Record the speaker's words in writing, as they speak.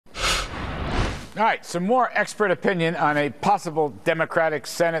All right, some more expert opinion on a possible Democratic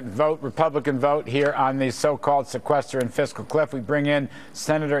Senate vote, Republican vote here on the so-called sequester and fiscal cliff. We bring in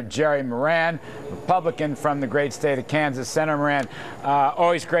Senator Jerry Moran, Republican from the great state of Kansas. Senator Moran,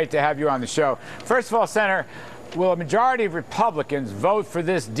 always great to have you on the show. First of all, Senator, will a majority of Republicans vote for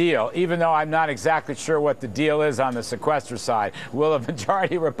this deal, even though I'm not exactly sure what the deal is on the sequester side? Will a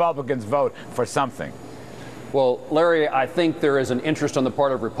majority of Republicans vote for something? Well, Larry, I think there is an interest on the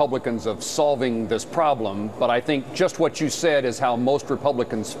part of Republicans of solving this problem, but I think just what you said is how most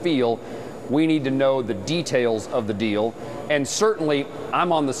Republicans feel. We need to know the details of the deal, and certainly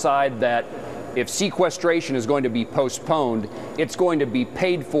I'm on the side that if sequestration is going to be postponed, it's going to be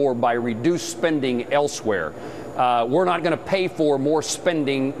paid for by reduced spending elsewhere. We're not going to pay for more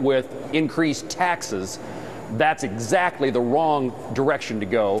spending with increased taxes. That's exactly the wrong direction to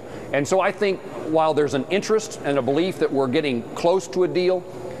go. And so I think while there's an interest and a belief that we're getting close to a deal,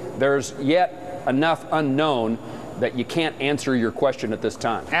 there's yet enough unknown that you can't answer your question at this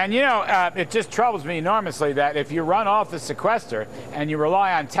time. And, you know, it just troubles me enormously that if you run off the sequester and you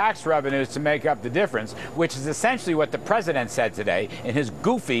rely on tax revenues to make up the difference, which is essentially what the president said today in his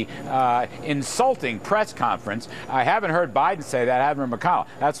goofy, insulting press conference. I haven't heard Biden say that. I haven't heard McConnell.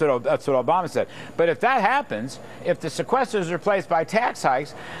 That's what Obama said. But if that happens, if the sequester is replaced by tax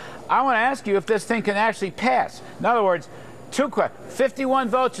hikes, I want to ask you if this thing can actually pass. In other words, 51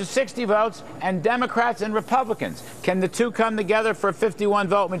 votes or 60 votes, and Democrats and Republicans. Can the two come together for a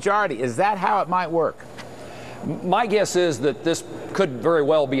 51-vote majority? Is that how it might work? My guess is that this could very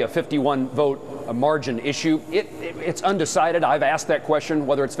well be a 51-vote margin issue. It's undecided. I've asked that question,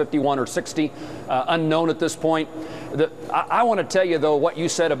 whether it's 51 or 60, unknown at this point. I want to tell you, though, what you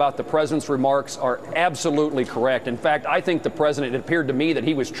said about the president's remarks are absolutely correct. In fact, I think the president, it appeared to me that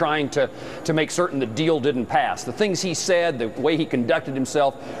he was trying to make certain the deal didn't pass. The things he said, the way he conducted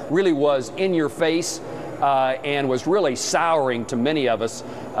himself really was in your face. And was really souring to many of us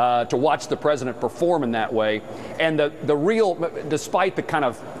to watch the president perform in that way. And the real, despite the kind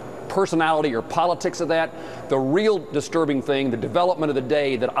of personality or politics of that, the real disturbing thing, the development of the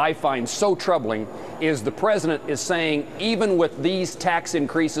day that I find so troubling, is the president is saying, even with these tax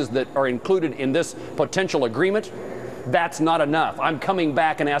increases that are included in this potential agreement, that's not enough. I'm coming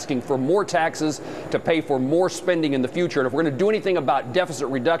back and asking for more taxes to pay for more spending in the future. And if we're going to do anything about deficit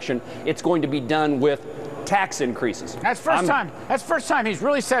reduction, it's going to be done with tax increases. That's first time. That's first time he's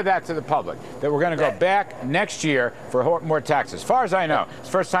really said that to the public, that we're going to go back next year for more taxes. As far as I know, it's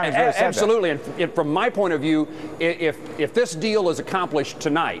the first time he's really said absolutely. that. And from my point of view, if this deal is accomplished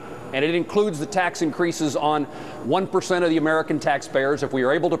tonight, and it includes the tax increases on 1% of the American taxpayers, if we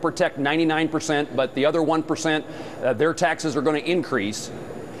are able to protect 99%, but the other 1%, their taxes are going to increase.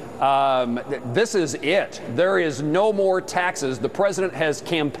 This is it. There is no more taxes. The president has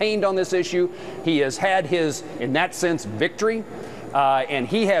campaigned on this issue. He has had his, in that sense, victory. And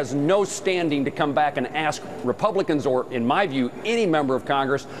he has no standing to come back and ask Republicans, or in my view, any member of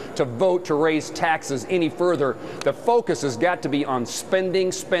Congress, to vote to raise taxes any further. The focus has got to be on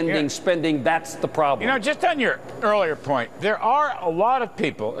spending. That's the problem. You know, just on your earlier point, there are a lot of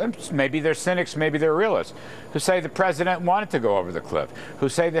people, and maybe they're cynics, maybe they're realists, who say the president wanted to go over the cliff, who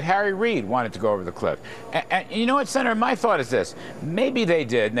say that Harry Reid wanted to go over the cliff. And you know what, Senator, my thought is this. Maybe they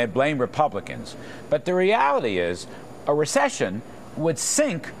did, and they blame Republicans. But the reality is a recession would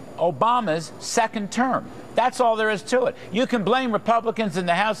sink Obama's second term. That's all there is to it. You can blame Republicans in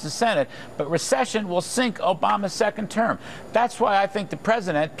the House and Senate, but recession will sink Obama's second term. That's why I think the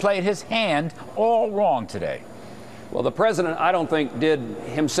president played his hand all wrong today. Well, the president, I don't think, did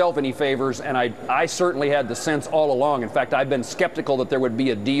himself any favors, and I certainly had the sense all along. In fact, I've been skeptical that there would be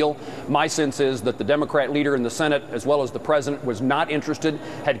a deal. My sense is that the Democrat leader in the Senate, as well as the president, was not interested,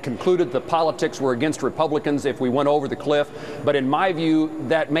 had concluded the politics were against Republicans if we went over the cliff. But in my view,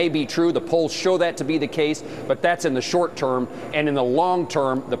 that may be true. The polls show that to be the case, but that's in the short term. And in the long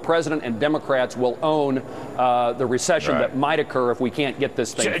term, the president and Democrats will own the recession that might occur if we can't get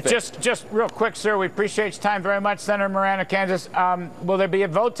this thing fixed. Just real quick, sir, we appreciate your time very much, Senator Moran of Kansas. Will there be a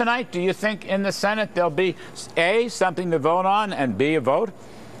vote tonight? Do you think in the Senate there'll be, A, something to vote on, and B, a vote?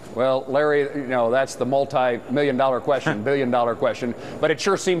 Well, Larry, you know, that's the multi-million-dollar question, billion-dollar question. But it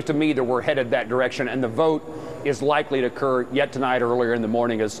sure seems to me that we're headed that direction, and the vote is likely to occur yet tonight or earlier in the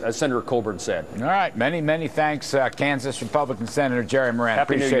morning, as Senator Coburn said. All right. Many thanks, Kansas Republican Senator Jerry Moran.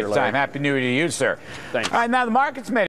 Happy New Year, Appreciate the time. Happy New Year to you, sir. Thanks. All right. Now, the market's made